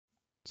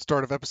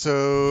Start of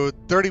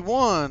episode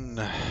 31,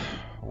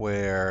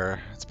 where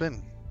it's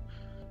been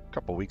a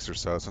couple weeks or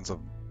so since I've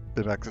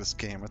been back to this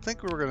game. I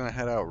think we were going to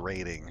head out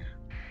raiding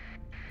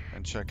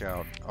and check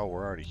out, oh,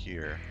 we're already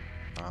here,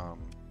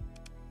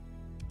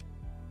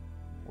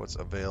 what's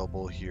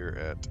available here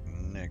at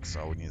Nick's.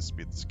 Oh, we need to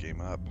speed this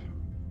game up.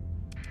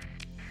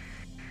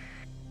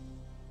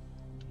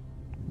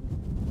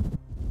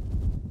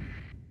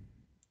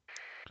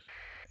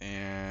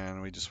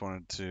 And we just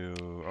wanted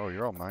to, oh,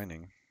 you're all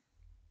mining,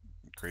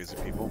 crazy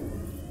people.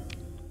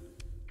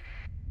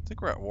 I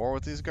think we're at war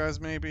with these guys,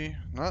 maybe.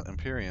 Not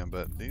Imperium,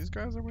 but these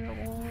guys are we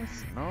at war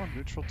with? No,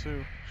 neutral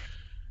too.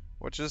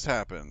 What just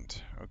happened?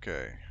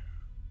 Okay.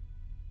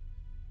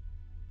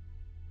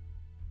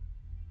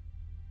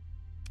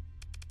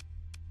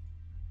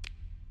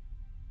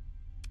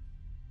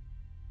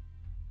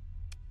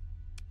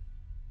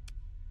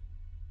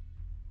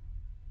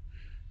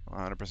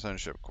 One 100%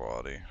 ship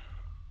quality.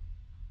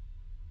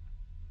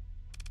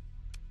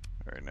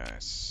 Very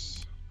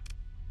nice.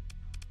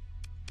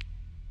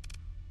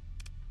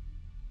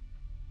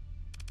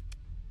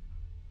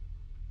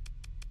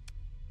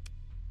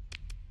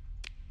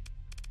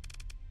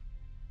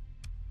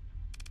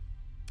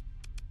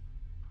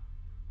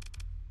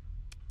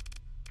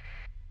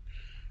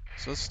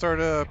 So let's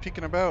start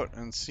peeking about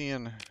and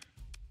seeing.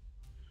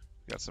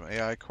 Got some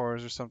AI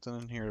cores or something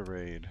in here to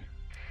raid.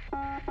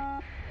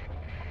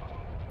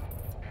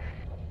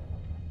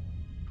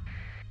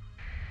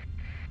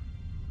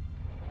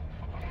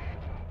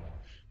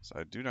 So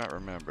I do not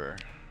remember.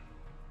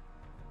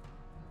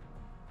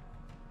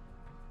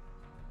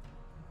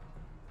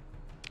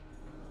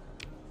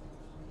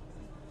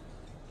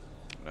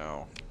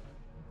 No.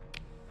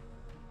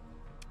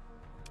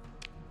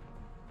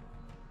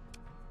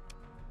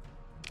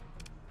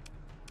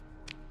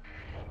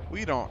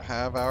 We don't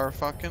have our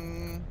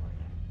fucking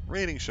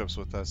raiding ships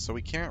with us, so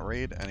we can't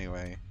raid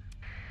anyway.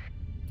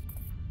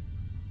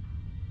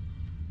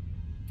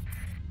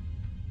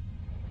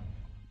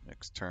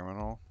 Next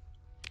terminal.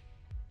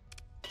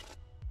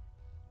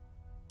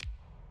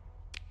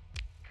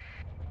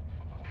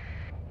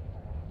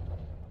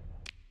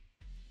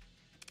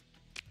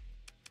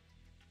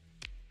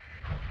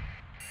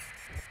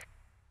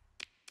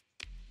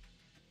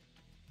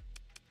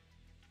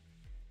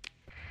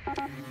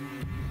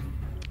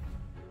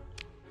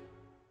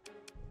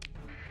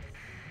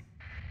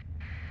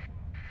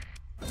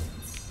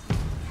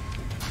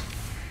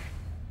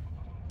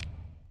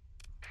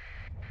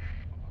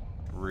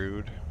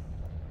 Rude.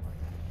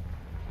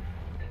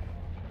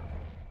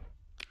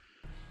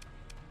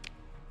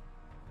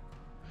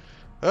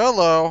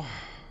 Hello.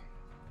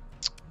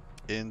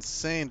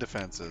 Insane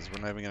defenses.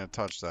 We're not even gonna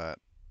touch that.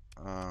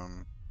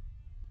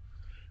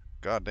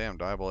 Goddamn,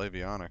 Diable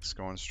Avionics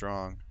going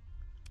strong.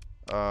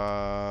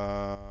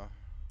 Let's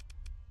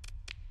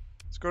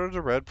go to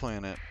the red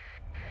planet.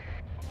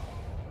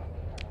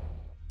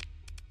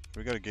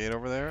 We got a gate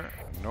over there?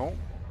 Nope.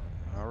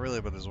 Not really,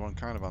 but there's one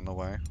kind of on the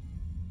way.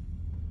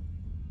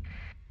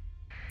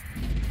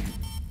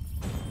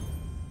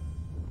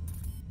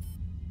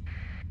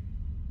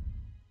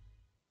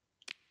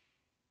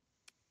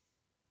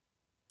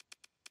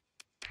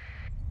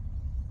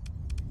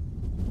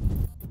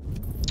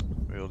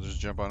 We'll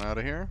just jump on out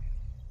of here.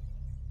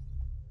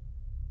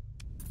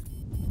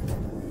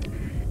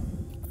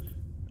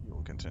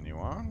 We'll continue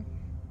on.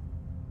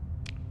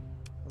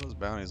 How are those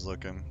bounties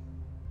looking?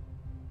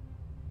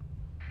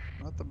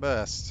 Not the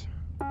best.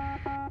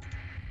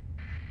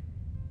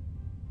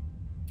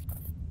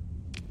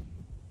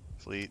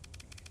 Fleet.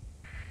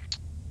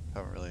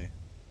 Haven't really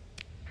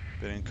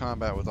been in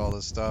combat with all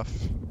this stuff.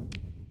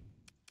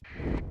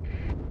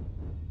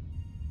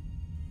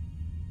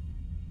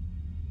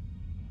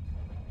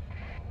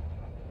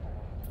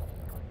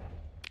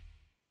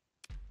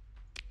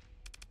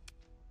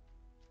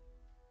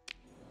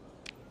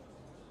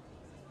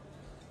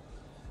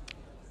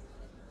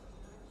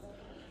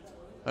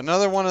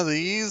 Another one of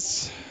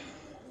these?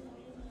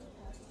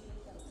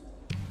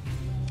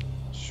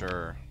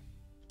 Sure.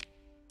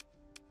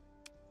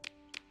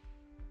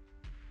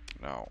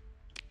 No.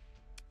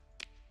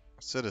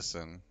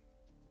 Citizen.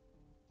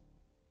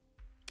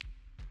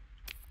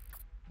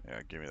 Yeah,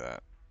 give me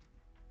that.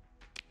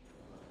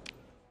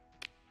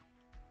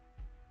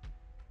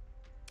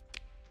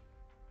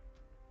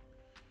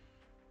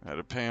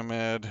 United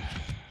Pamed.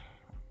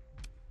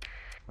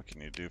 What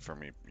can you do for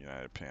me,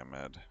 United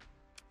Pamed?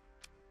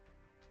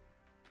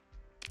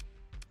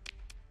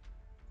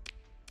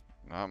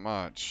 Not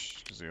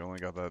much, because you only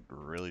got that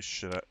really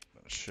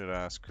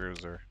shit-ass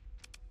cruiser.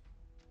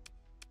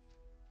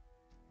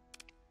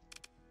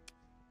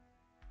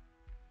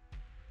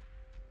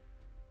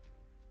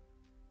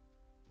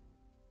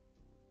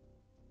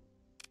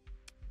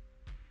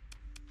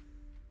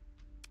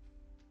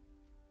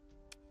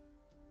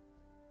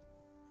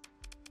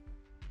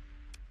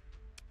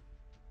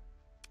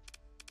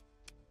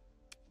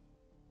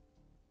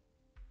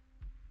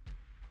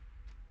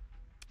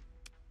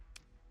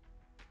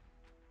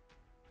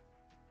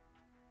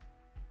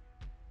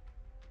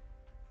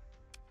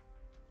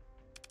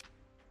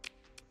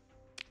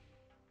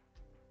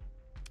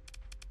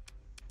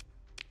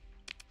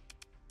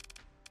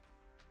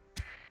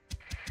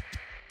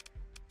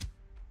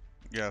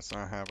 Yeah, it's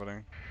not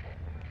happening.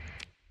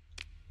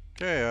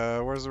 Okay,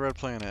 where's the red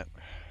planet?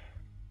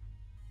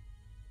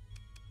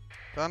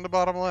 Down the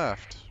bottom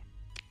left.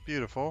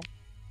 Beautiful.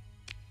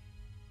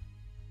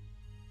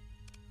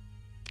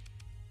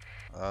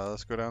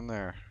 Let's go down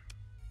there.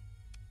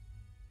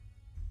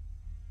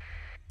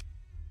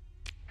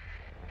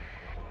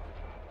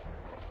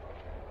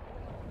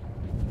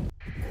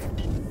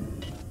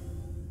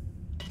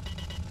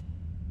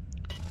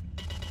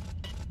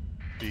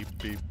 Beep,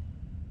 beep.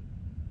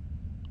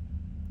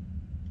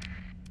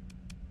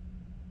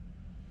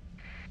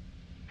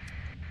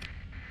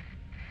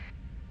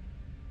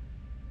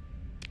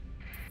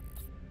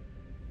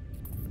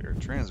 You're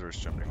transverse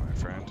jumping, my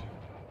friend.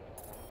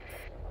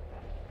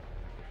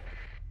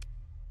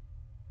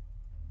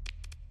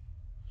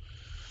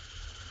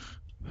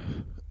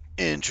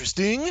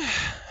 Interesting.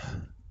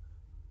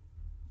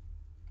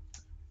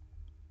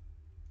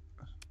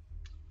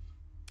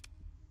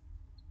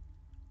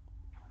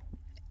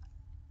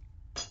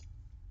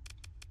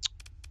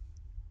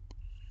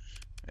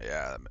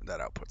 Yeah,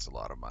 that outputs a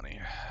lot of money.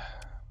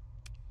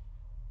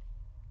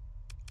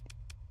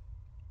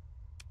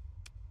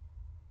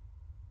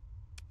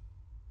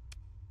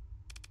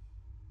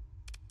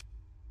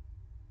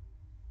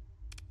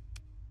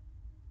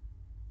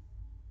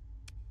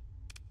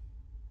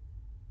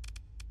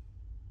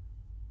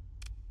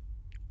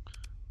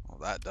 Well,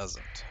 that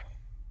doesn't.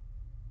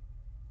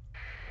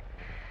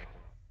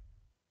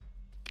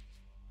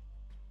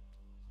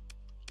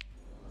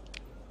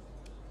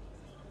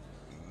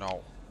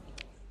 No.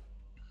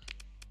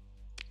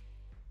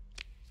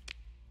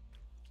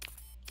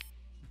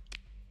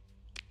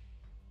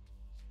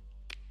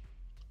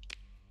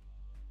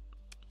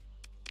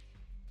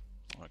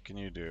 What can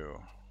you do?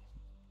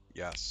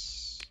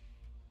 Yes.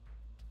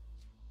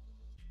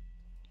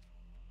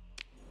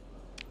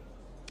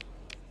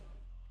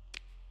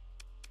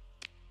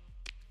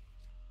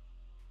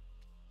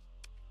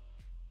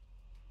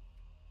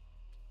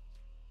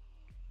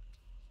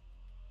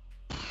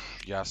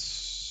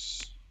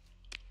 Yes.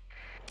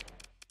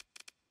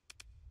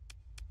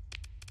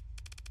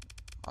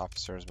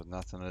 Officers with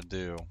nothing to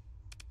do.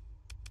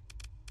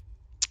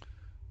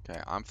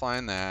 Okay, I'm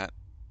flying that.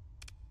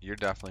 You're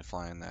definitely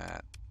flying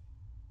that.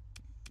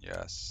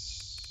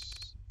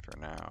 Yes. For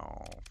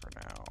now, for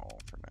now,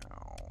 for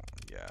now.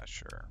 Yeah,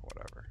 sure,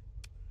 whatever.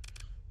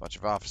 Bunch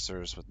of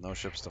officers with no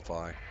ships to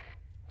fly.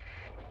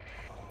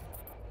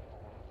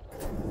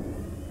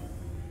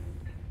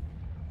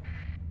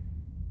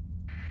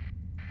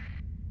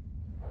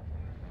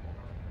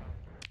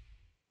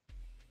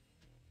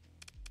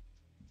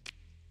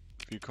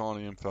 View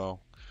colony info.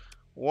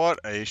 What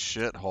a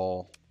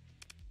shithole.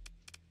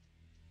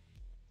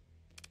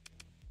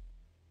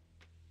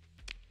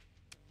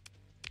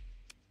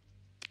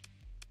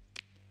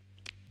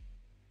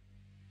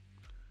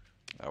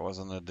 That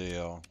wasn't a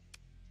deal.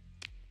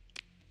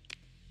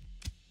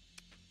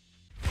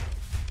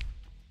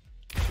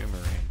 Two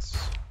Marines.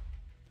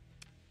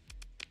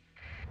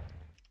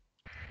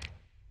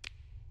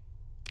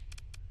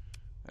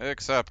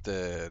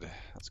 Accepted.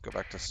 Let's go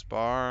back to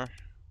Spar.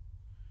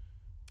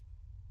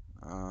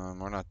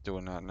 We're not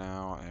doing that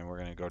now, and we're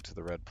gonna go to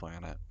the red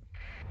planet.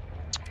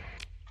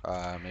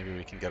 Maybe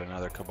we can get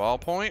another Cabal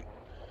point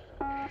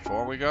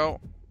before we go.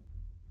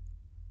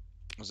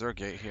 Was there a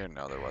gate here?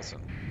 No, there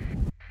wasn't.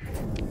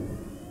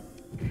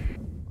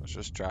 Let's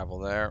just travel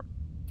there.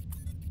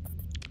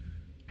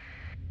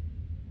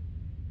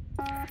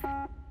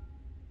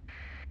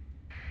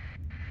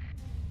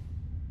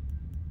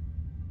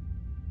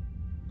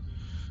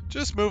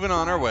 Just moving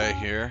on our way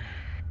here.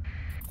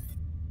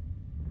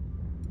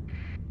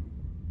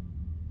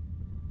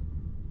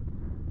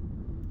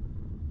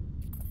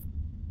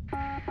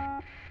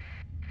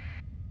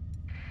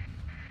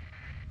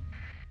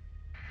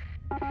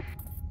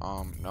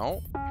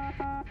 No.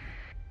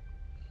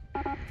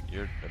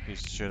 You're a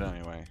piece of shit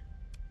anyway.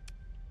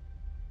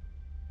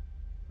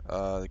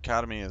 The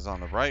Academy is on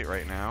the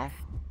right now.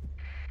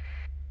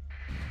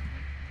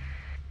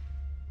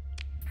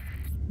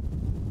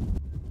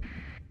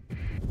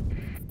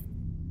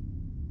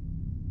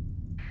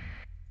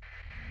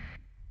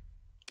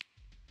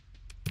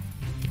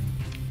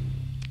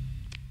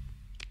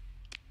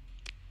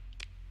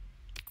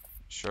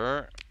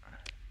 Sure.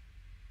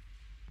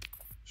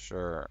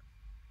 Sure.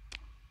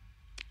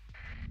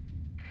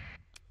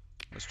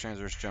 Let's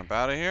transverse jump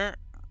out of here.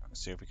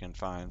 See if we can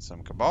find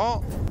some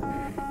Cabal.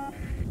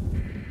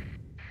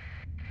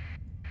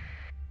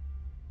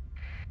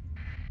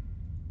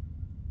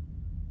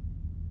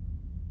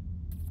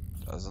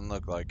 Doesn't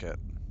look like it.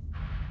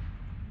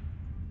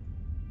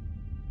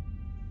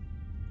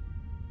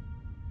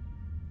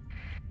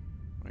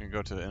 We can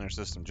go to the inner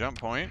system jump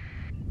point.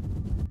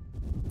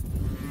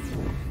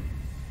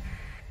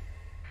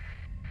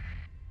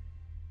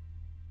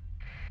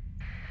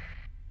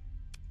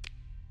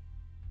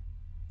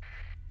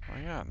 Oh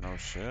yeah, no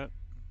shit.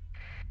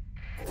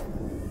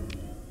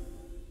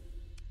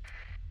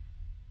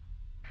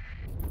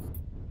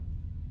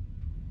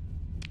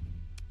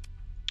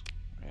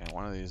 Yeah,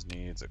 one of these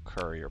needs a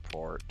courier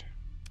port.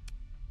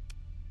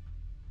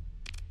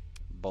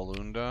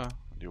 Balunda.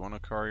 Do you want a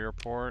courier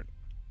port?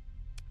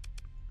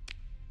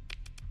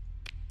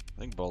 I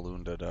think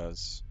Balunda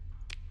does.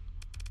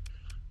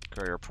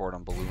 Courier port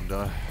on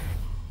Balunda.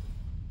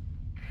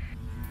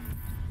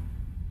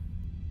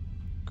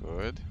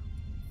 Good.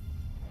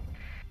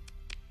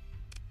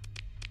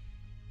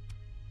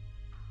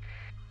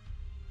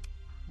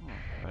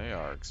 Oh, they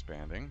are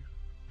expanding.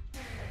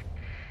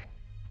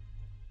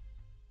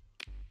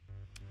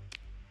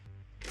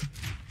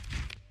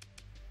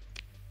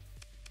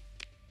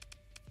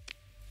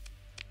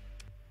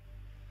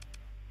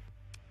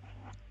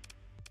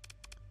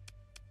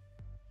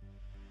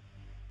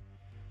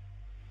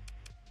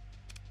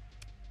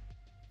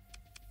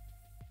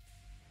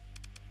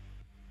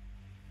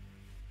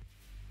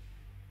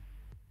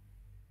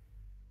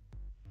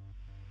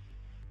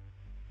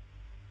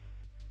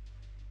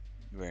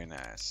 Very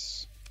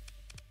nice.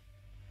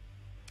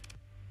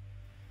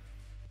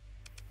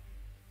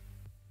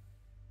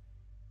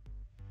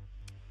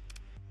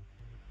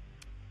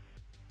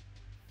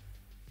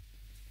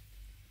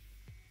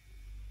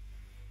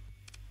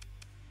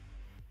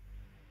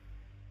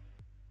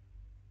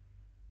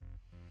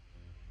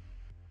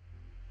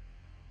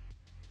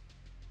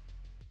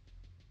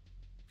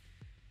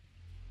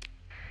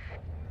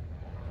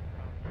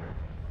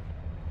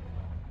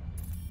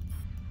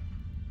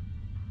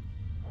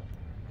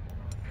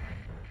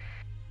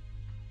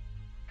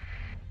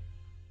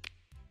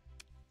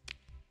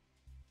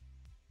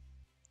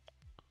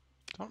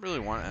 Don't really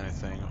want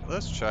anything.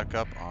 Let's check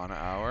up on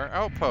our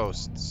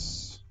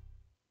outposts.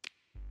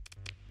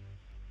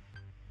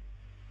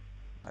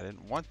 I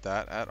didn't want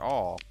that at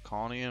all.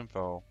 Colony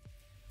info.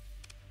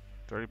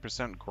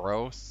 30%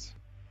 growth.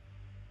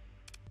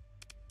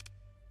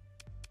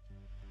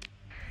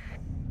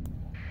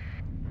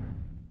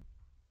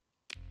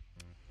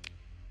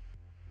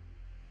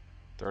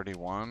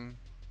 $31.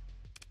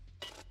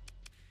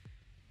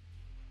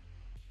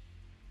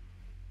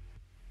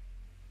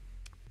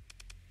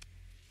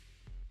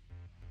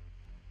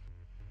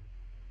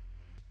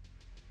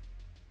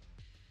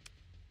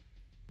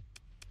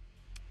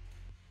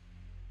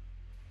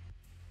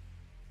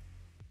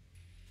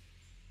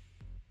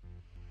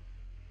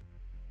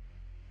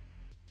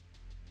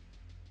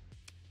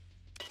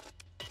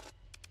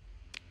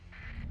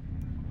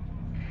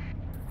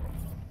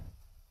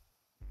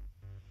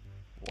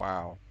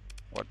 Wow.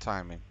 What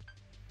timing?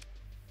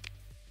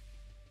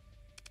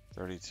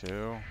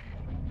 32.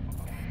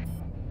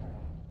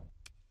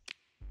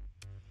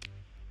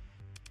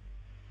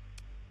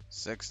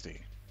 $60.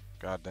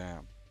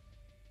 Goddamn.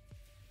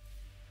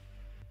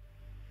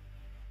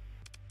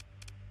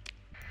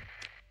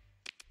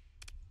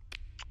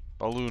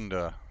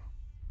 Balunda.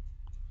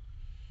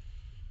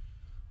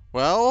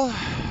 Well,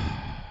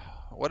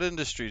 what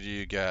industry do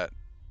you get?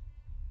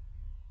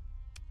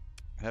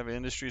 Heavy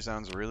industry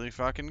sounds really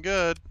fucking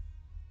good.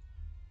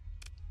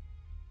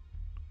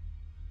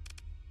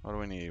 What do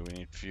we need? We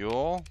need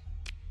fuel.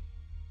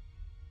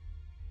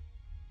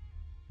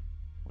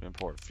 We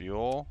import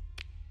fuel.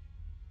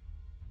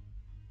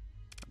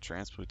 And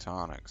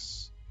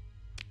transplutonics.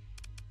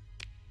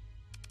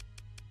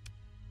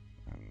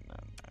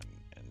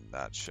 And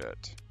that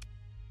shit.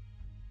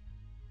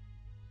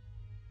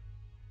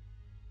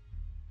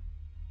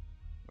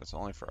 It's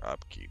only for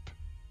upkeep.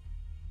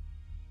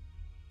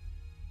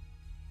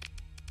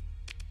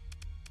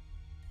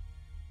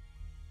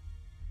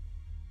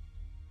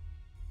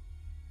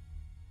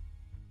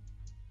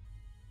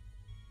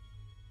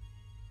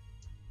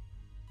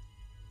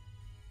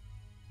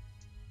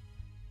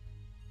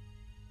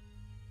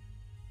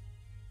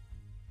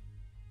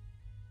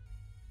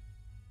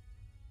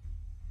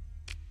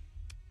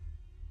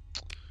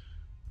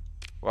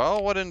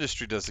 Well, what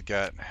industry does it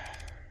get?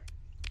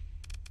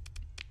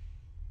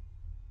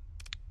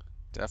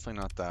 Definitely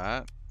not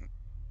that.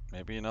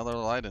 Maybe another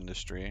light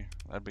industry.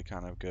 That'd be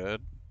kind of good.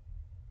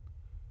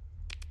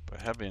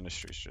 But heavy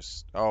industry's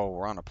just... Oh,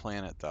 we're on a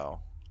planet,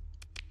 though.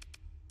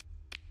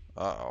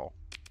 Uh-oh.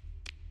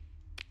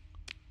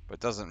 But it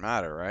doesn't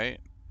matter, right?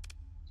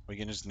 We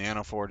can just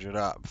nanoforge it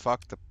up.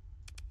 Fuck the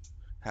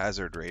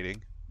hazard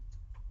rating.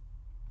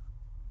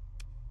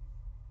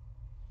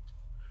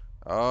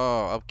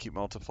 Oh, upkeep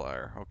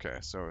multiplier. Okay,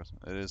 so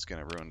it is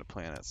going to ruin the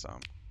planet some.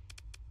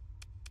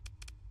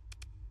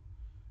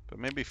 But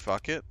maybe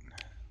fuck it.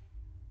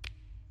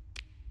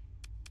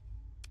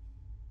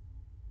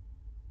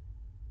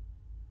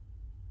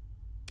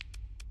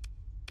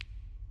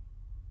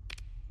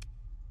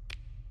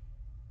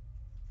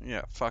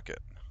 Yeah, fuck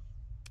it.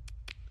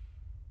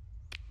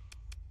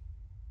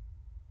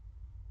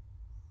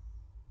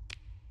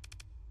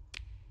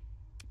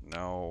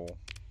 No.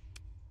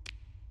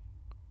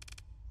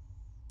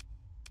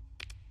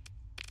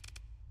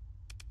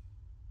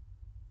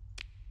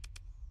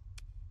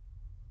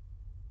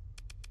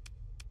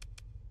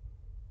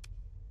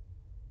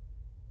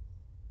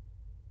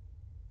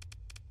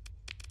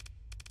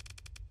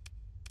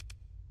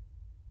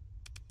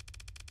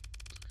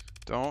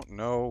 Don't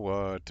know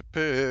what to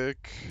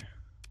pick.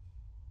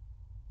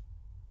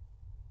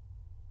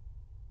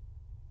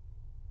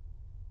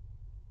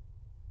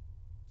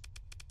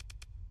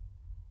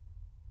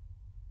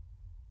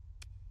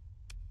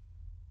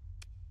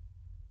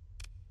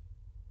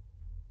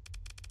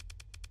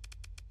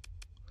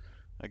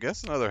 I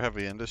guess another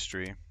heavy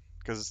industry,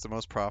 because it's the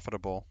most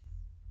profitable.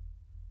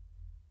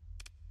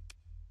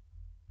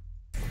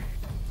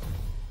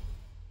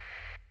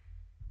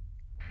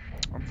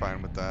 I'm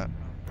fine with that.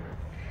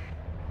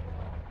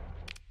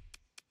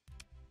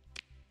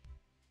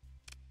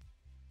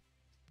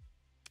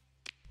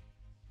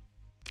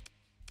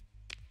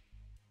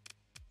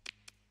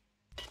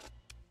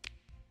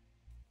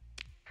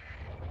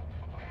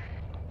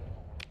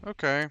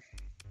 Okay.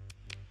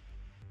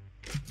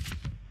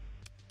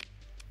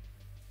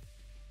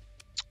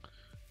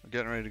 We're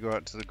getting ready to go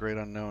out to the great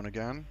unknown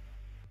again.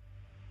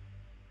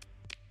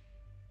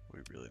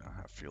 We really don't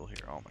have fuel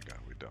here. Oh my god,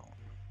 we don't.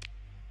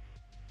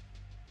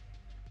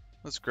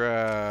 Let's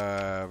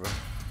grab...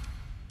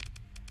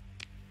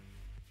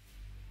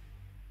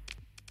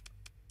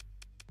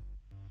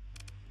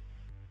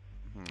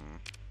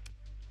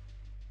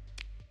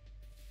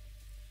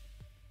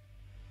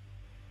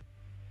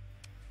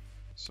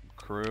 Some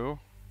crew.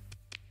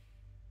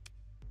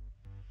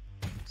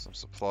 Some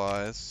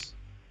supplies.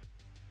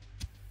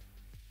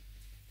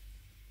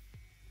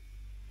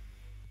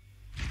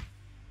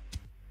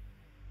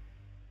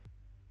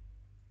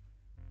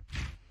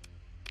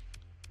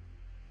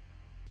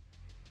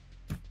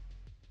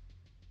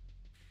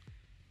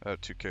 I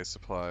have 2K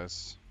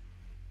supplies.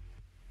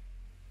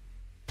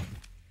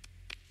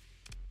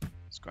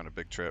 Let's go on a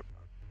big trip.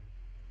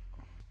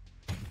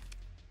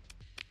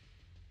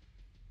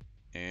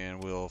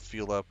 And we'll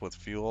fuel up with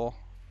fuel.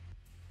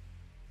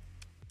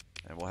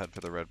 And we'll head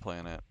for the red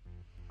planet.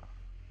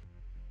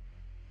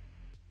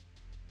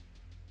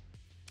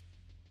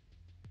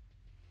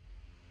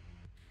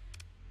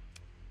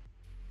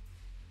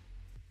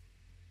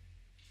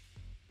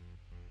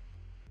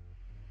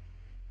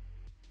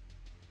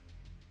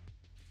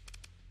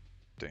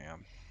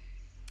 Damn.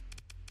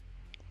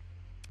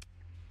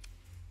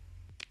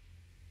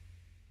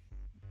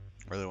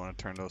 Really want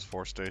to turn those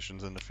 4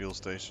 stations into fuel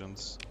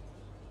stations.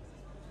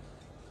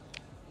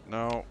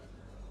 No.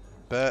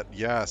 Bet.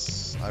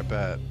 Yes, I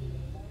bet.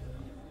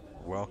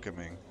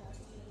 Welcoming.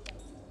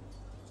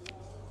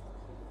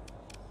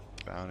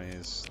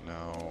 Bounties.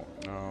 No.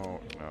 No.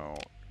 No.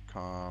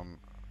 Calm.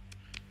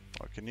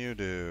 What can you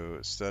do?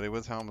 Steady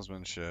with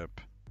helmsmanship.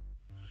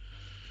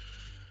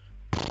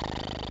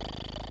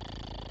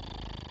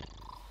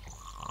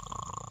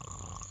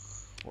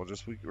 Well,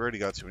 we already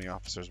got too many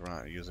officers we're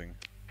not using.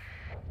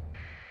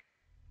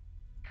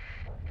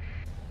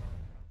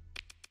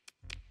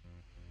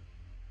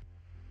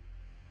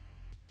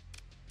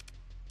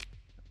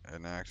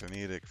 Enact an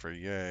edict for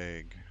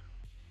Yag.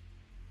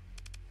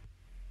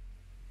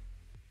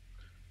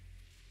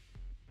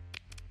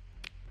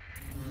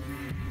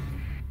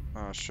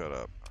 Oh, shut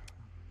up.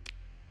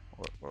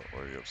 What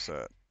are you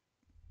upset?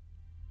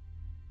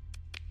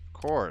 Of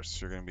course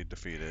you're gonna be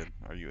defeated.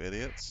 Are you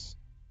idiots?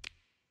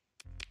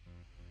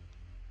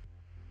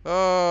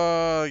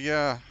 Oh,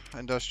 yeah.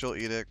 Industrial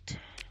edict.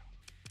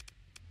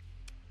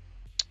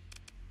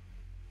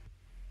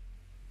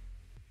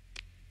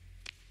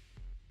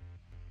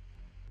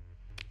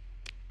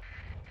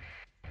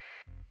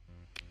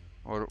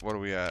 What are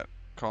we at?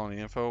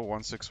 Colony info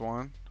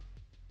 161.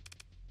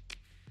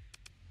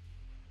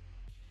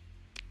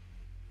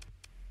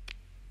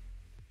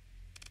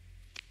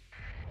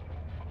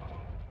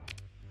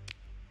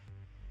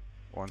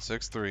 One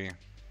 163.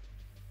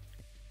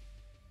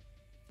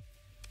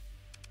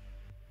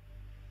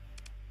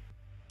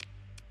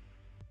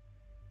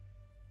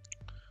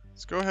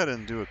 Let's go ahead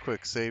and do a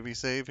quick save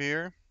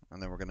here,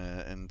 and then we're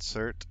gonna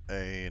insert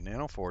a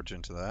nanoforge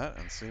into that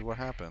and see what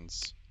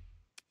happens.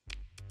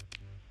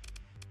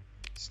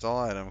 Install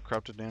item,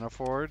 corrupted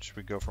nanoforge.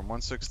 We go from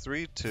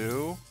 163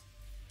 to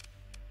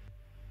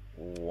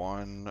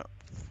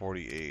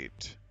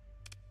 148.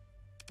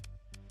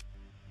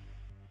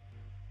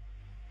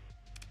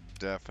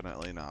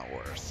 Definitely not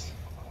worth.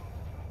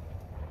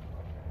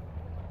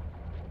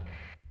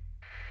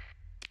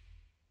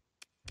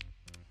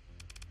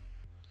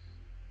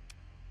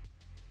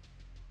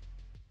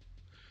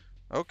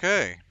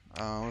 Okay,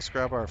 let's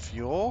grab our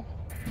fuel.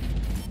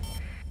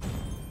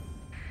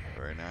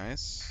 Very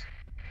nice.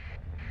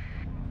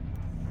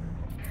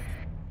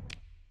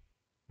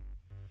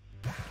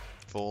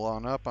 Full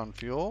on up on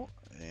fuel,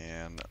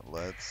 and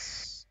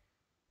let's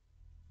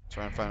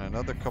try and find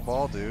another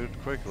Cabal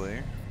dude quickly,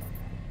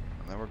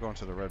 and then we're going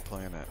to the red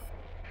planet.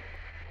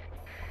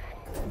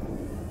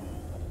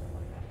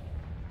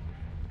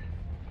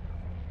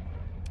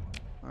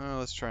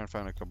 Let's try and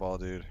find a Cabal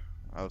dude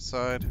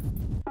outside.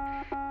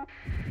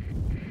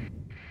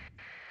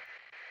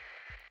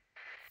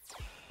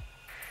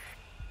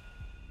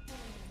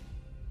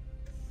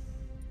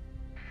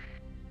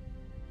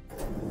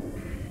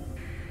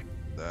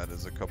 That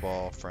is a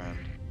Cabal friend.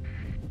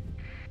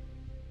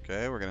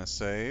 Okay, we're gonna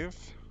save.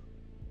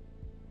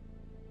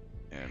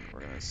 And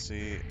we're gonna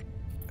see...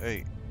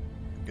 Hey,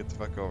 get the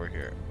fuck over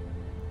here.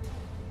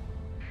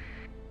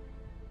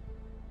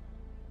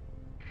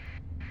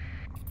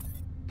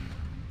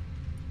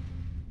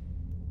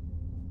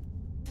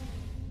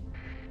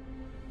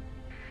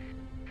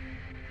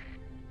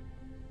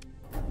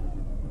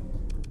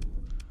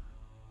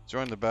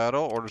 Join the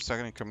battle. Order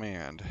second in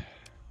command.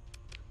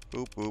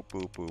 Boop, boop,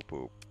 boop, boop,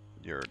 boop.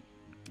 You're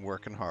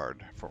working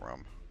hard for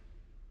him.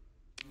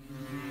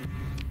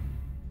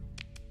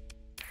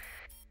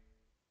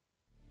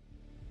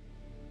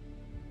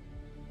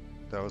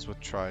 That was with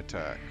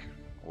Tri-Tac.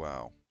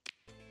 Wow.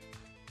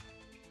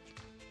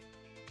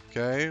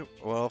 Okay,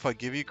 well, if I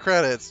give you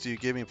credits, do you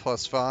give me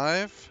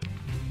 +5?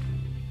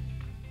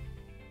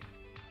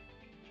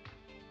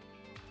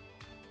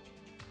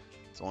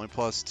 It's only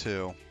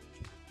 +2.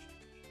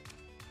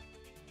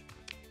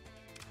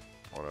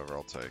 Whatever,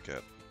 I'll take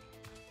it.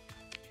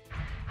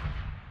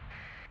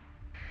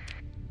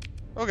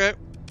 Okay.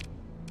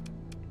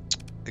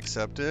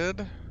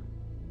 Accepted.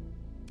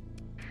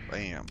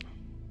 Bam.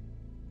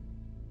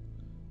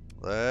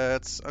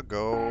 Let's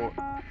go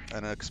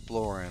and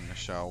exploring,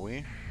 shall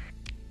we?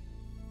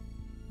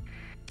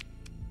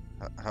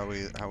 How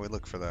we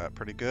look for that?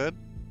 Pretty good?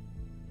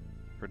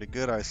 Pretty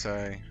good, I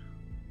say.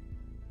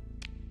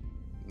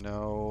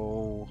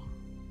 No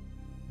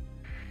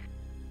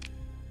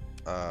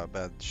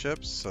bad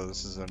ships, so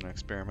this is an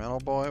experimental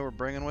boy we're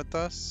bringing with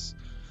us.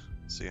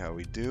 See how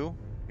we do.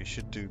 We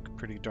should do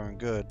pretty darn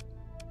good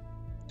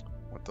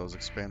with those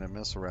expanded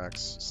missile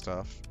racks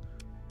stuff.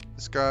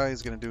 This guy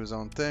is gonna do his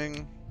own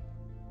thing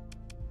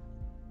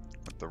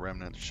with the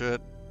remnant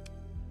shit.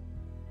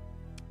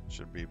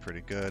 Should be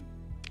pretty good.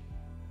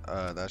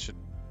 That should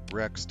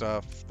wreck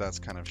stuff. That's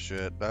kind of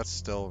shit. That's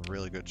still a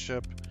really good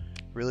ship.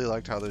 Really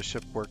liked how this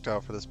ship worked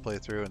out for this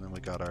playthrough, and then we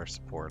got our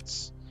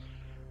supports.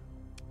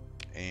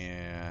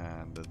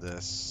 And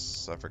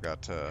this I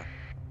forgot to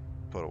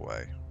put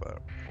away,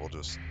 but we'll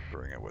just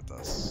bring it with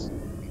us.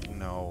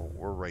 No,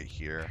 we're right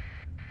here.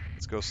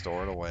 Let's go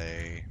store it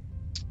away.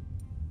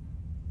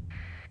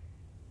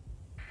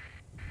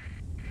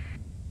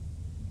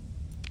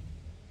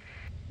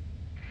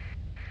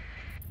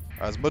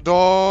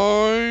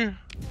 Asmodai!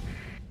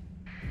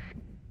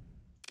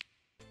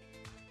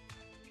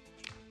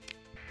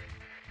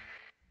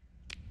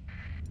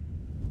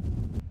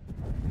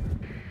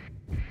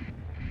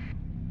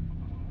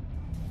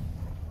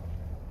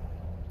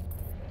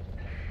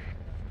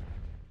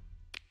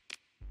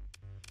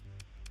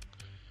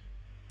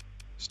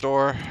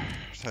 Store.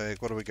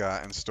 Take, what do we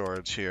got in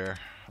storage here?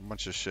 A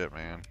bunch of shit,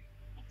 man.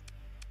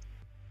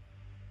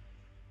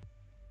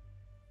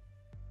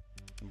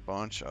 A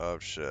bunch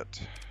of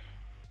shit.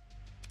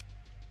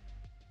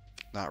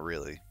 Not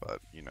really, but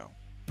you know.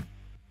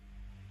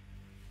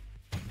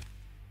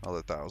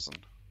 Another 1,000.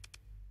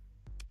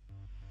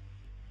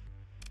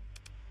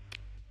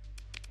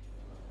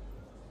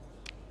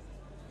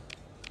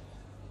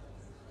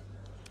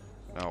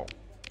 No.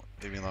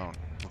 Leave me alone.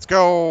 Let's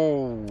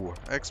go!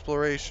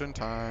 Exploration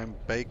time.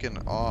 Bacon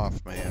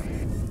off,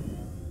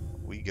 man.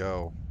 We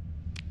go.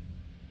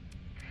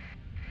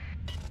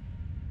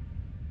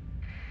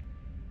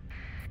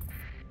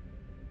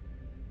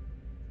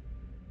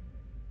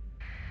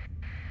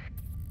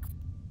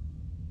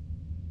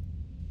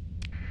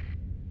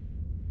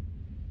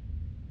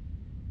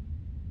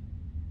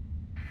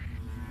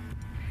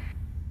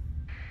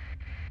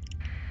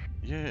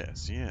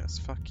 Yes, yes,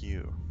 fuck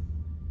you.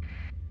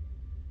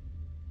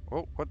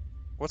 Oh,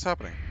 what's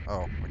happening?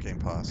 Oh, my game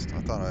paused.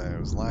 I thought I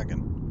was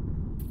lagging.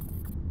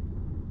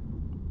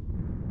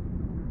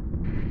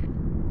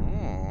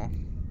 Oh,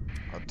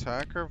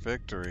 attacker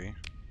victory.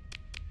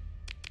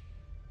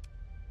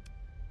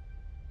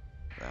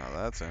 Now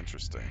that's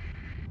interesting.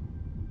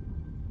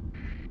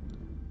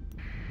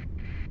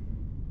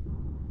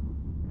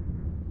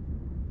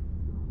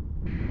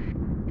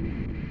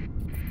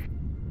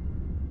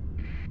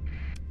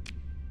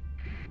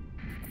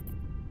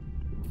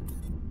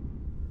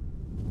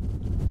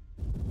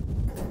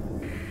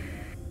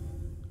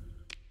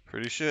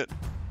 Pretty shit.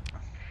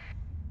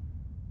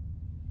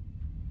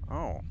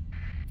 Oh.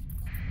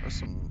 There's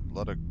some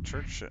Luddic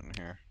church shit in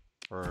here.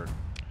 Or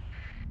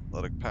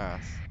Luddic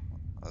path,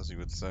 as you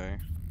would say.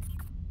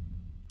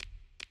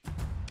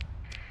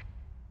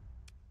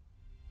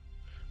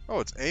 Oh,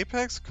 it's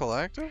Apex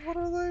Collective? What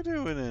are they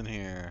doing in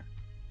here?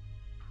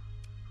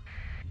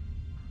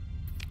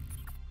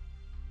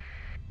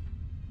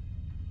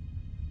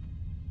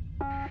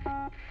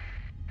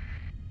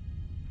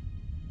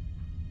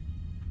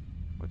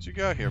 What you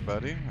got here,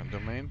 buddy? A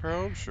domain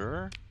probe?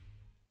 Sure.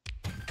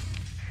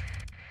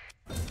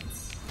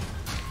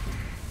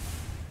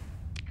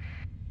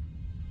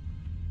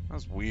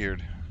 That's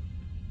weird.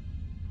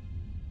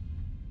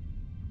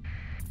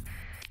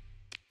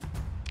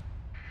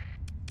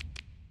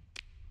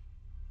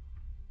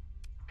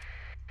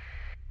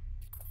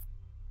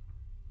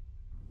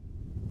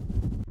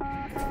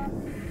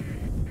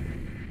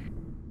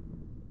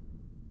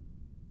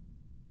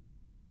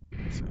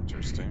 That's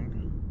interesting.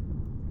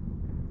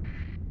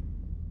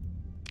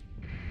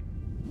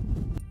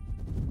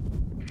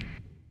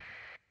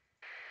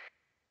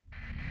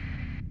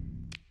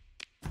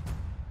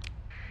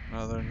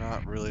 Another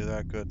not really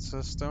that good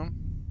system.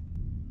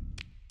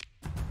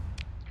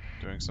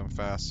 Doing some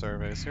fast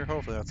surveys here.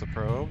 Hopefully that's a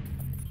probe.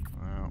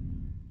 Well.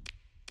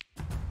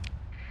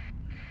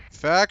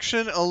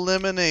 Faction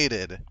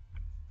eliminated.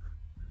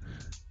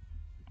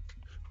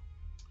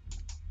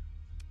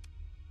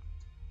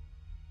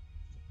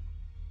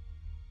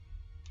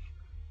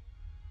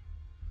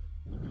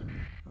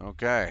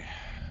 Okay.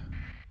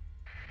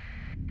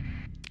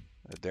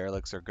 The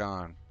derelicts are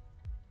gone.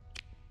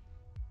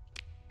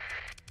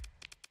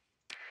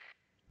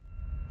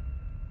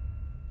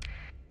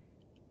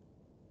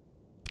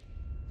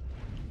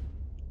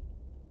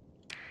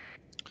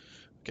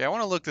 Okay, I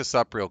want to look this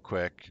up real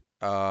quick.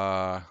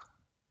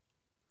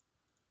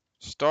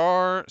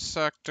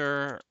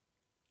 Starsector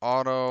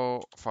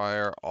auto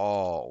fire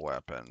all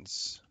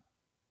weapons.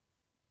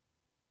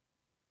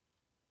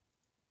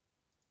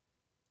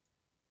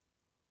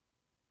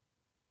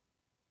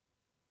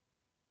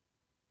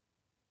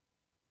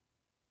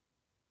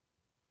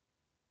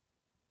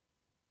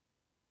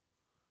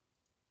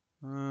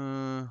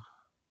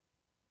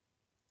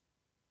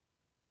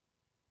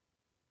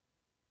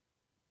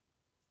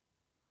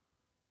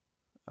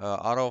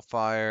 Auto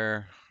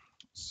fire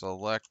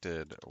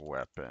selected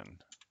weapon.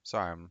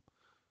 Sorry,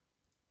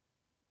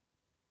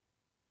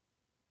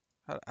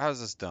 how's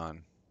this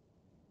done?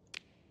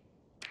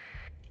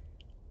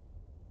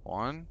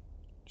 One,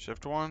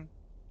 shift one,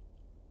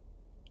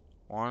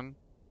 one,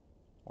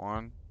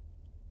 one,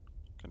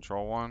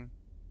 control one,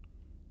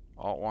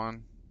 alt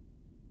one.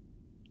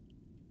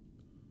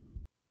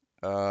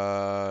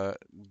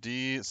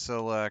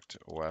 Deselect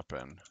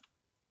weapon.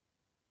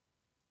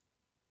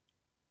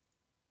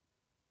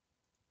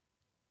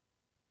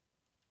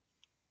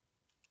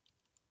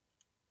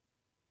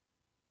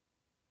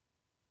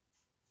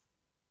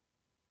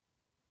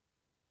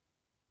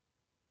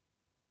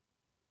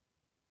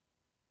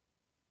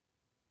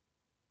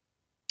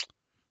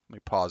 Let me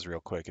pause real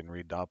quick and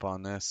read up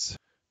on this.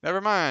 Never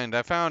mind,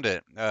 I found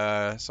it.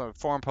 So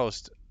forum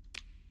post.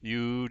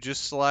 You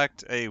just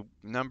select a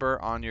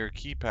number on your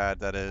keypad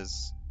that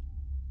is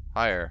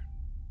higher.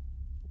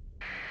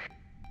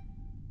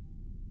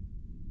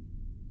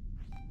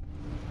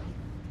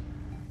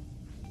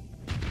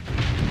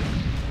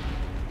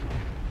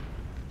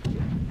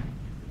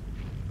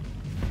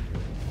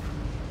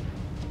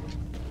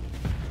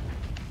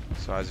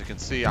 So as you can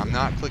see, I'm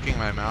not clicking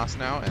my mouse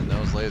now, and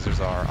those lasers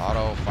are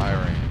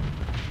auto-firing,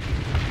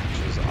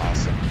 which is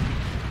awesome.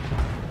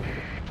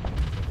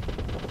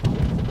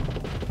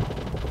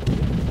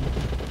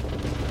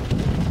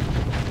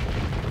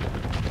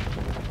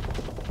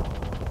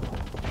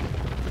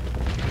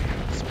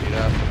 Speed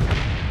up.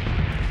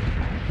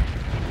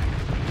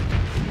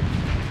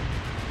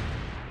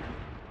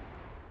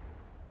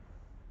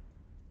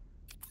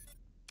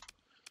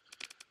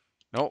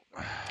 Nope.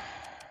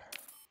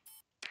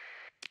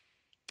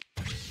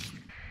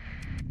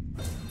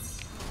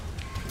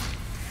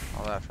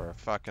 All that for a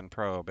fucking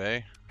probe,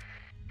 eh?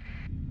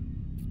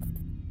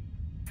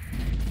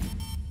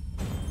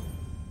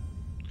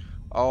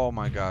 Oh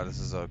my god, this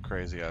is a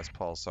crazy ass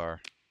pulsar.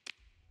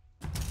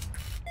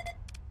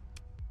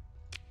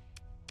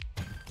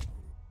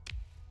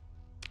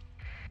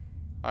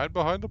 Hide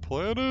behind the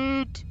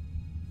planet!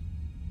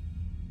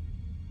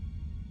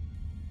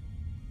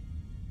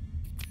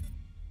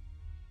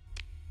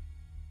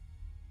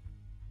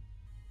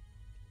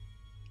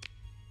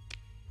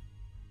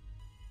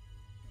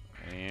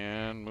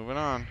 And moving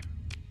on.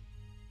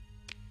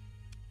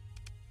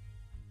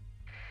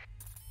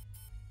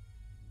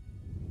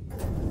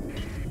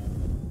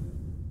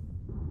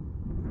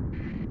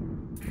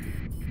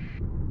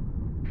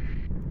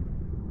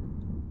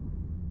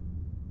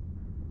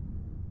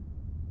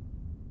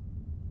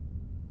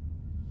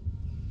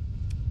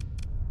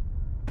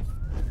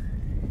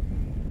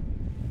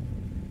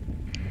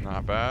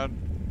 Not bad.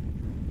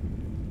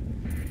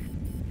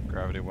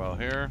 Gravity well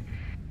here.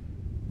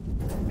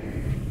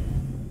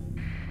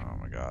 Oh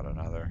my god,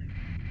 another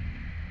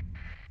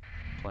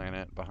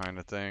planet behind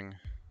a thing.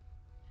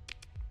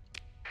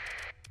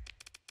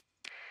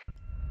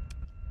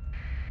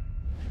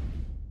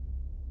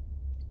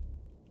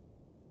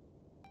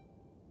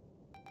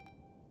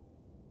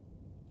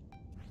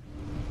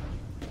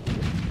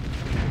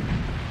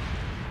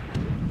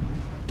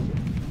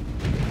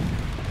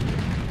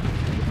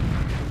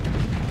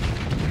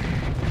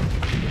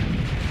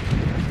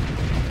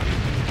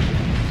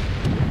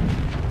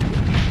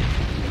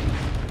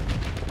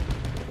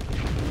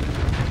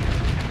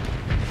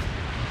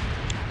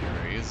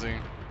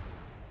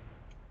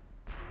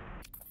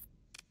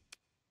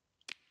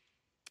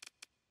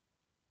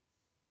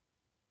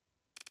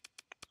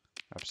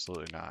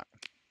 Absolutely not.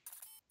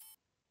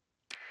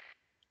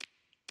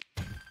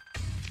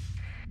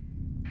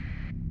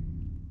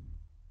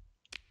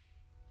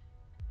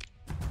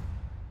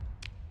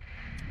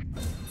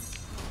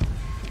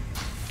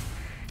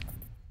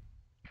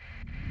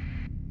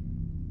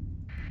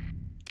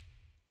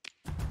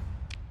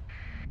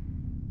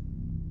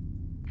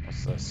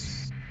 What's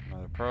this?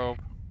 Another probe.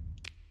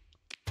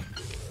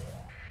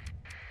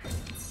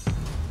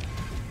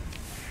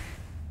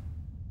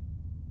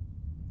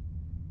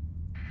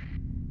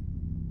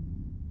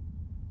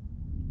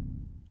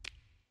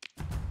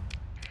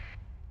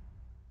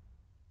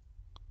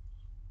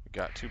 We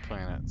got 2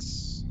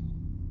 planets.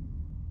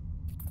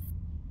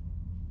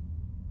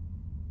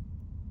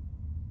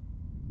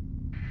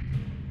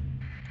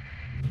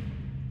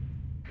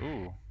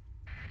 Ooh,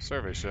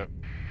 survey ship.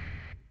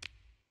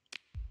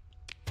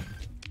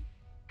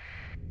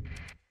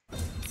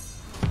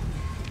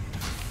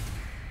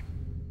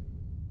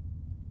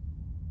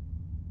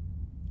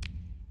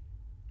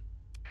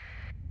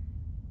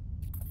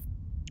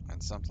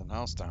 something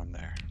else down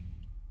there.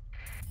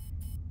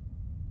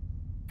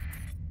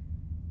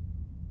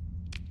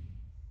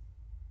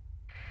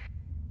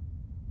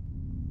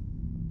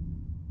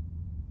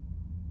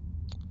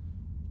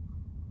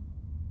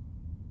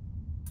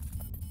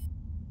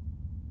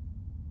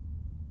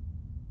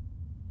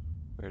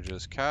 We're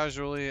just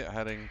casually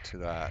heading to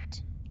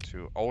that.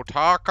 To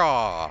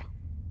Otaka!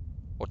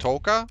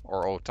 Otoka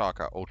or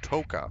Otaka?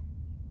 Otoka.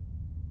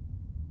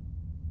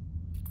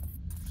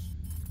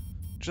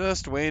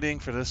 Just waiting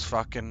for this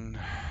fucking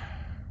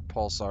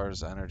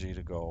pulsar's energy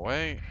to go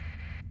away.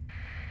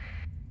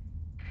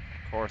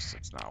 Of course,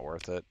 it's not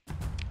worth it.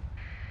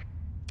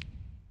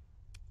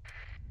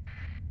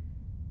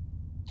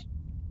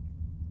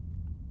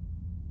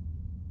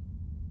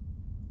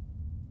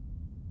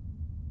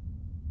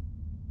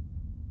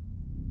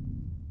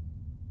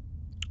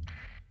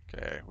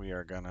 Okay, we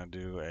are gonna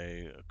do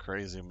a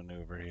crazy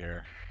maneuver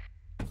here.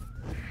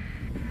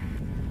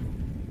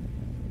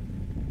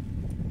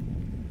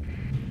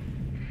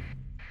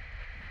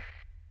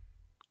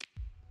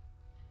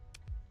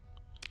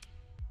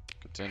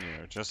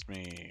 Continue, just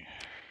me.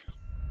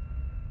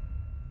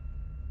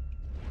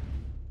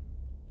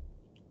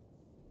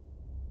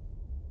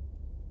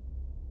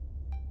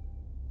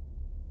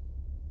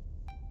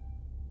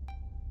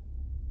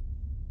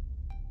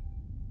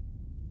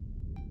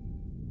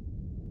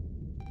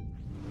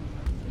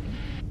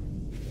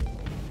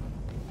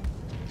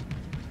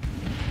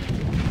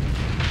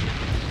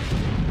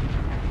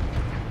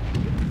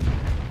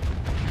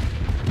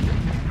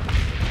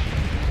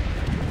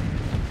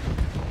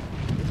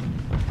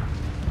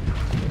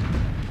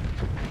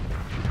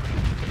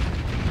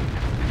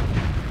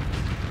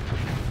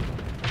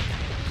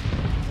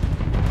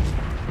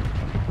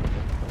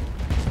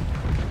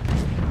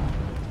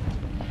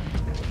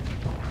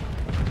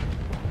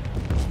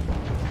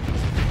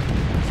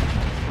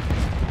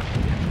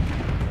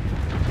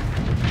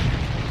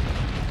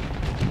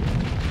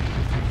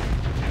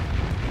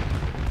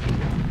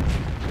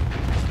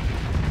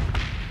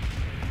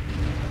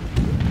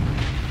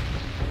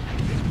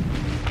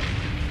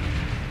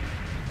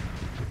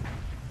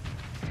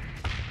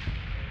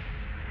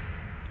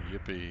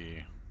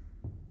 Yippee.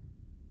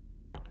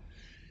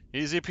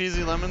 Easy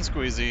peasy lemon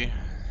squeezy.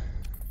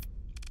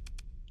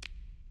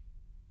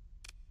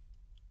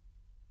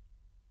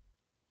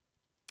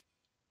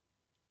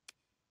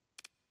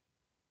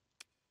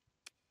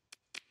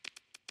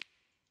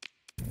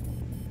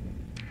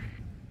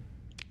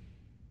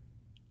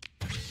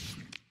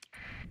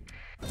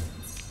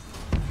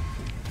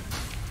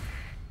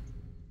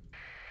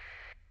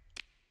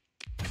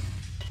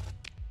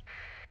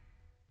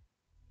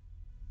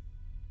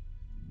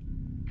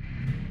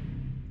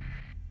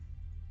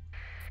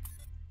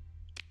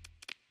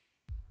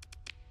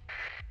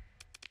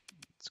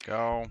 Let's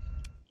go.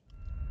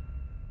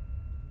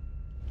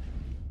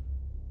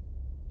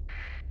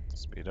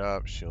 Speed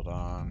up, shield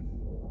on.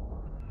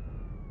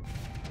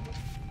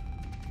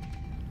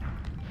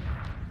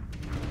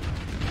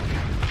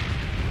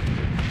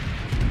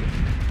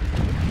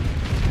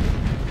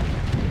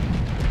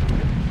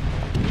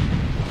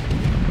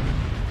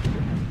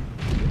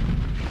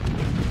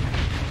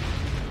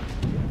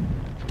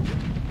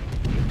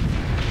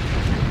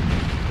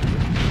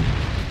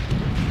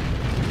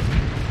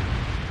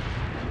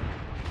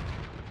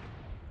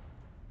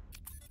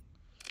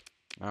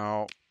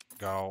 No,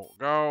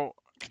 go.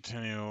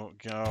 Continue,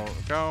 go.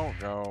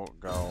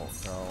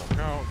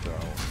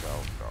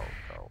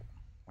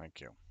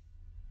 Thank you.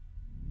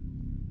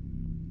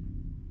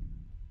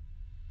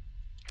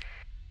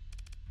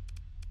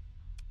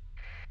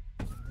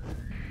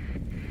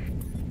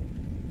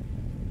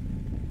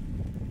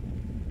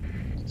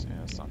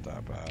 Yeah, it's not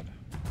that bad.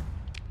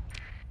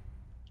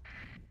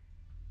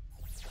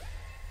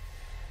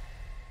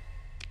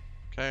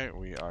 Okay,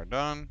 we are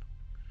done.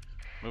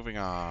 Moving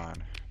on.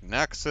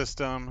 Next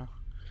system.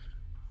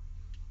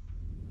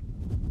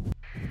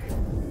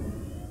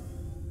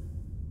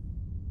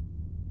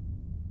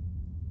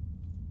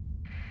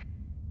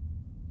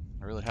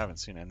 I really haven't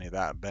seen any of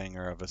that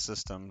banger of a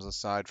systems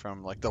aside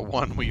from like the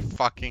one we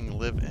fucking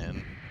live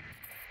in.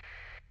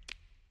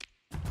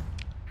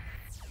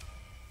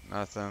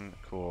 Nothing.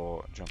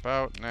 Cool. Jump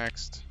out.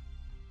 Next.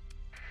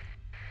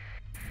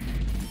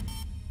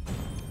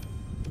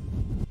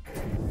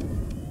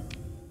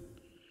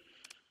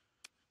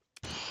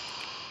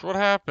 What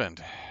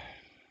happened?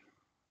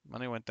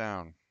 Money went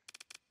down.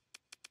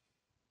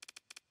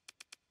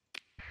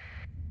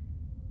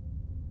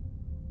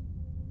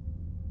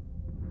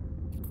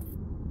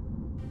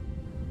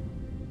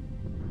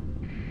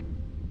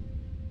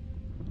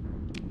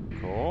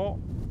 Cool.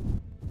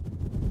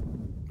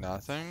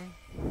 Nothing.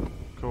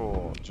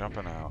 Cool.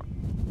 Jumping out.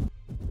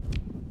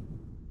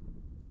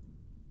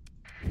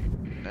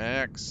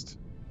 Next.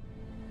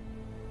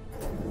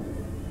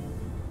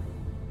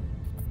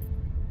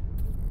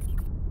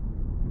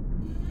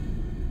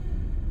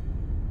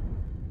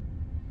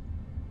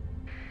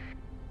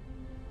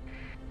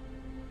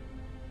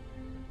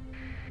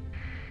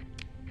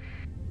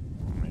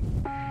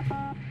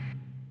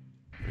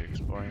 Be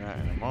exploring that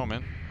in a moment.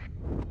 moment.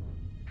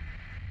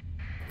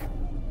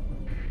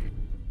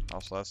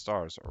 Also, that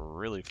star is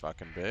really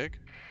fucking big.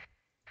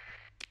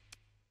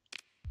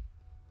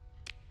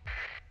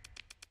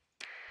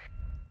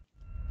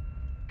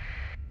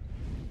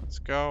 Let's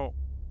go.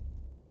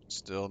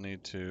 Still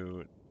need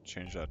to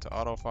change that to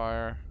auto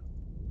fire.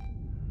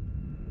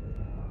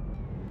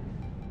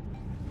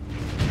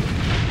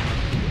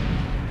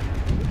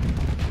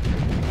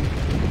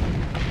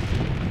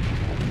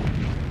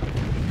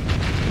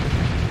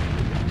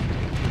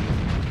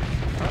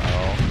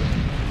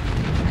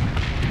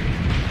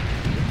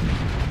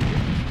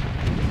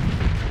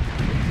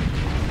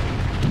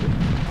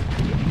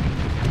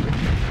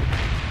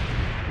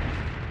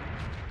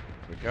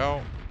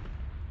 Go.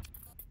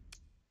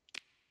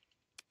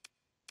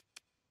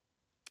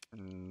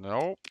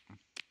 Nope.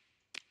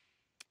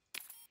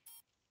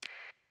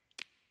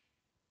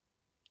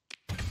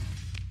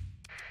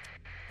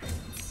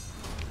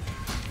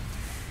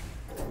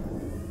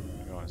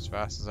 Going as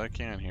fast as I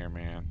can here,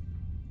 man.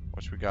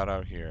 What we got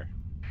out here?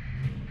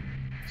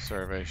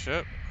 Survey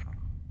ship.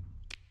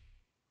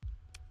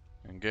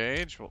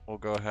 Engage. We'll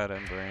go ahead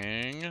and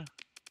bring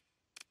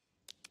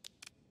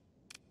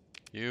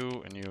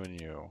you and you and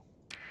you.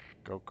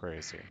 Go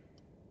crazy.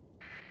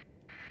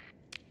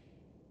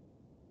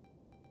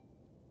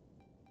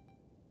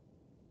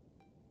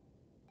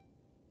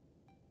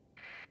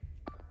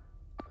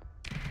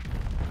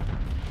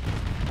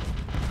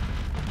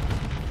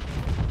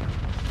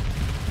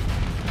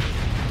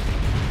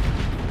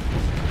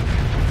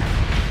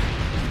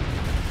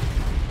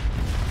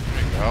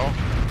 There we go.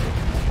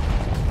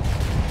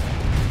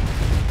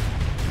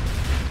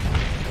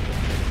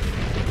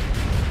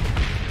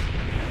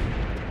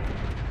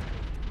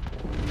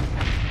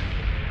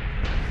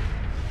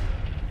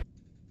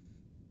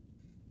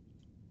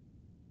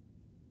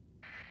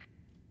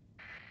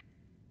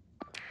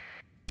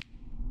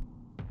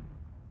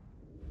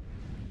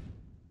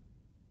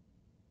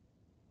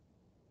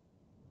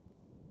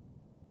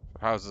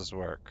 How does this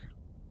work?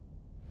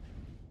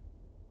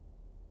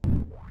 Do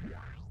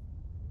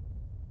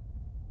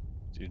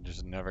you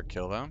just never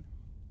kill them?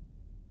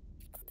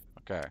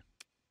 Okay.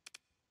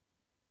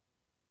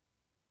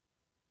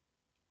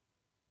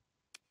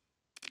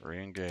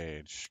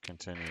 Re-engage.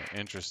 Continue.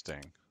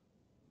 Interesting.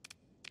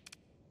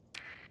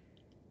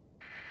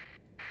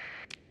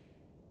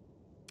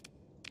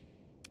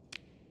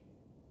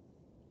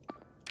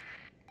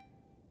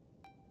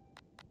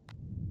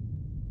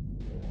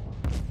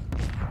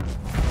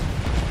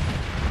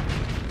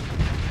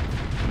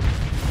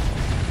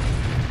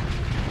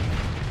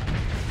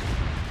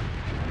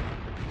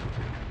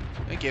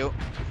 Thank you.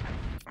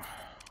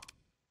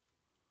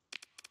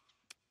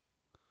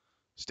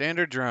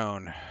 Standard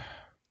drone.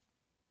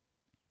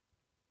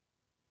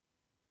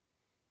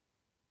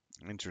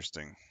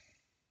 Interesting.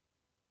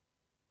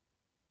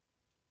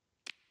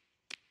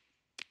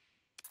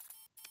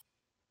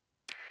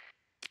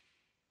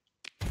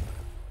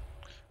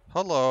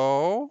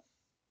 Hello?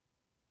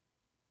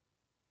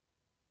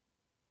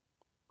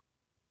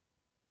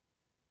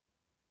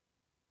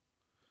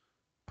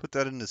 Put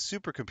that in the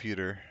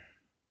supercomputer.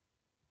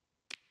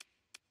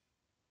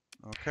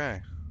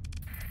 Okay.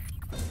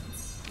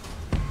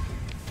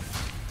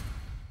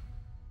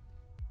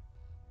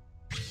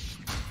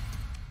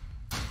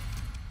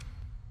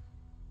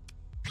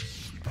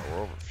 Oh, we're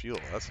over fuel.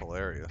 That's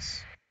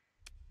hilarious.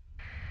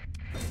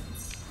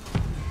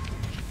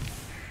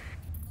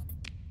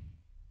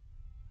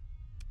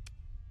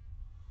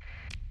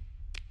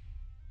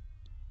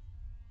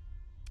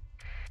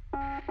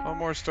 One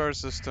more star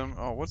system.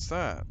 Oh, what's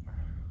that?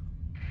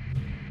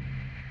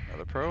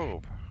 Another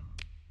probe.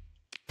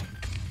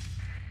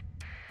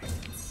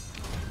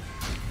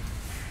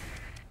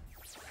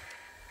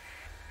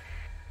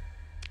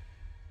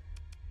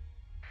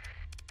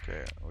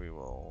 Okay, we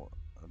will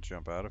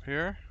jump out of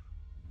here.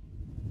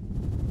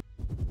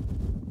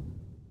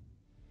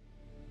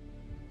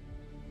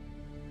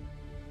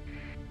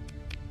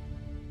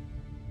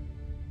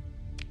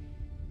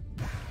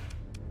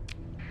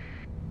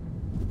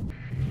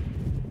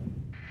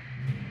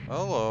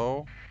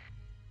 Hello.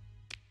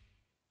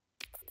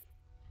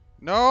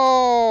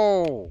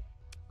 No!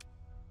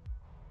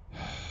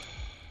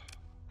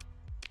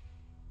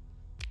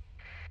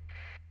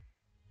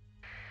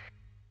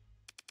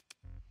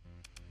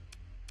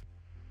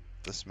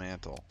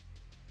 Dismantle.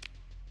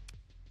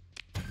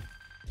 I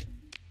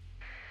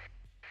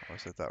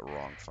always hit that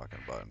wrong fucking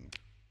button.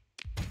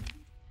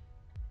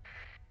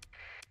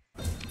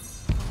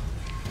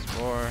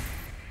 Explore.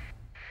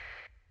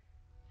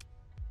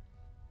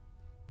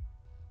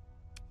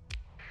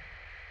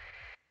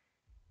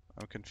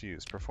 I'm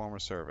confused. Perform a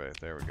survey.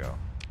 There we go.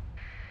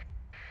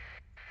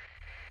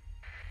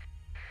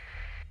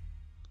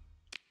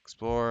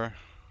 Explore.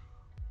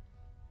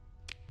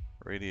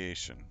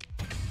 Radiation.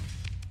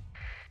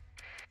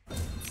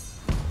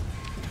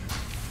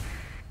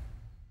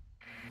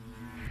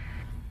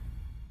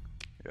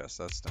 Yes,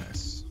 that's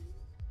nice.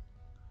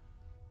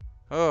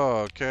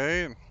 Oh,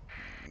 okay.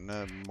 And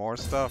then more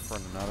stuff for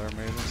another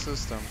amazing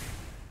system.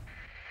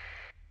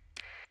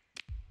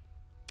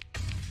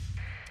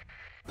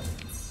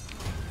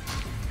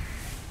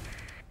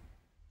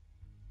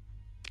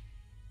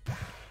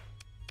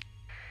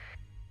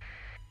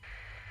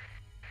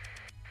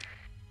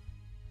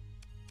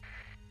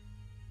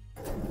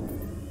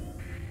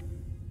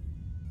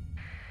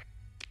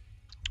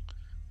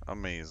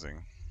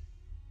 Amazing.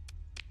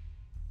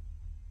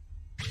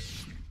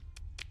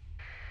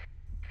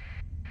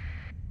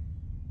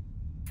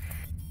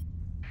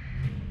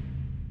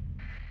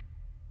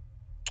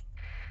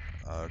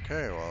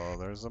 Okay, well,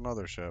 there's a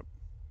mothership.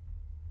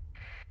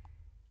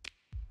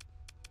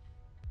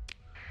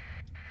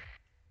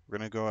 We're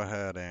gonna go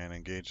ahead and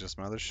engage this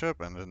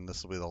mothership, and then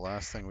this will be the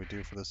last thing we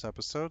do for this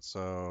episode.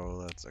 So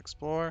let's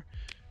explore.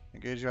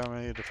 Engage your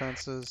army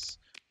defenses.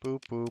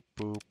 Boop, boop,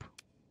 boop.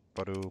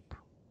 Ba-doop.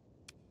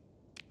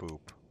 Boop.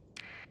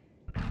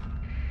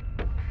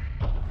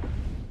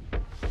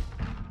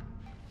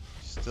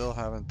 Still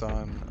haven't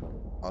done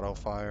auto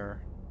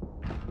fire.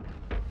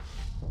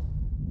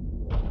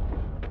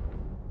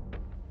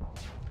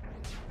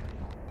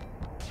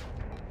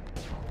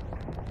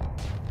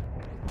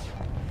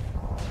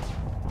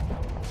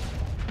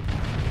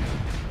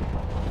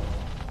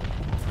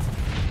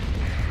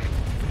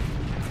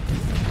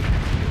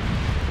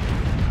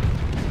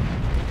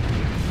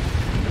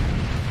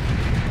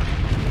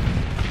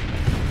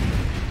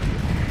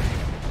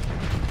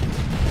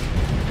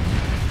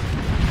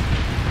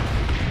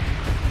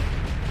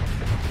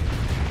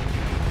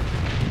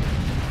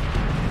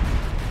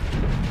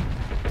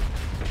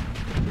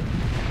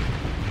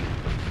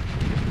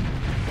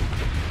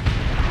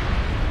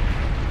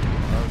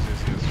 That was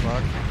easy as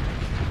fuck.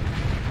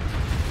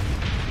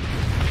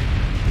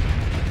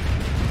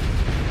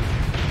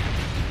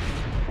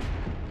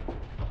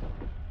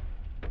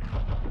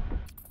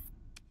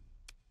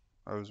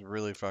 That was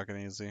really fucking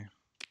easy.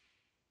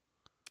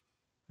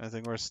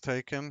 Anything worth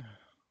taking?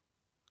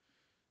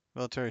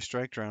 Military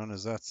strike drone,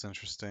 that's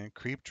interesting.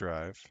 Creep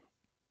drive.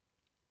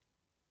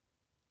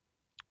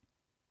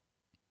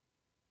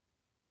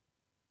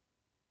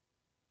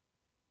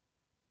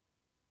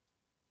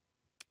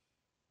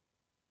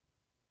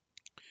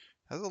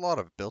 Has a lot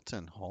of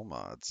built-in hull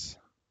mods.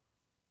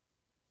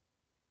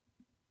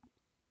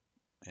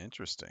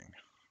 Interesting.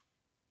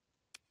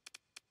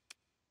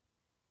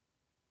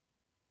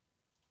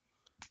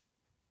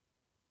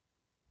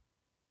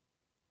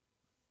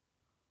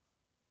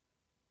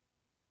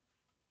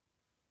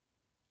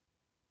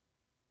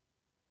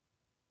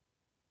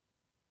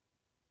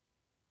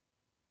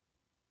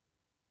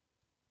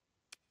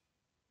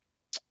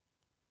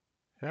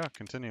 Yeah,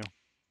 continue.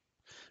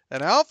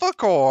 An alpha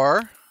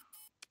core?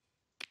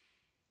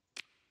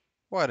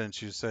 Why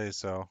didn't you say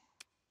so?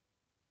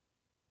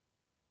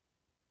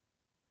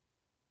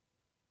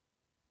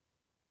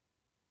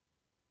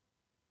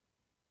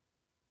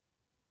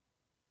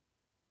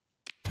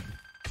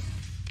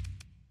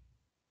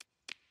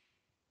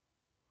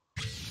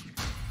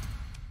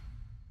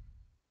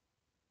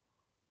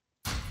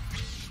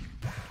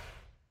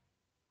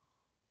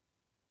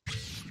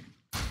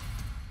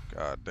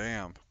 God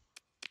damn.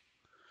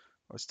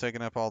 What's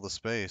taking up all the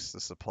space? The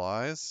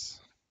supplies?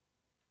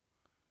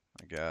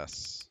 I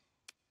guess.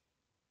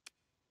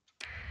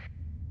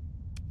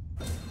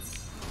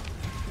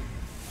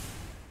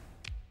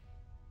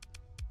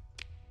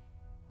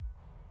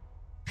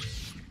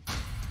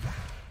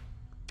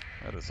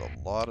 That is a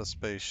lot of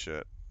space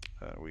shit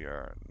that we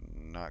are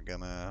not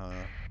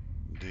gonna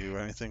do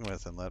anything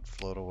with and let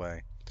float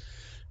away.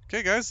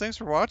 Okay, guys, thanks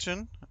for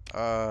watching.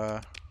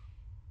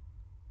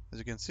 As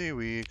you can see,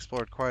 we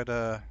explored quite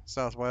a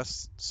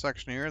southwest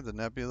section here. The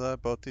nebula,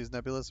 both these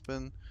nebulas have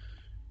been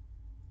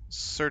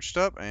searched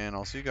up, and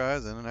I'll see you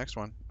guys in the next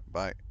one.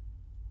 Bye.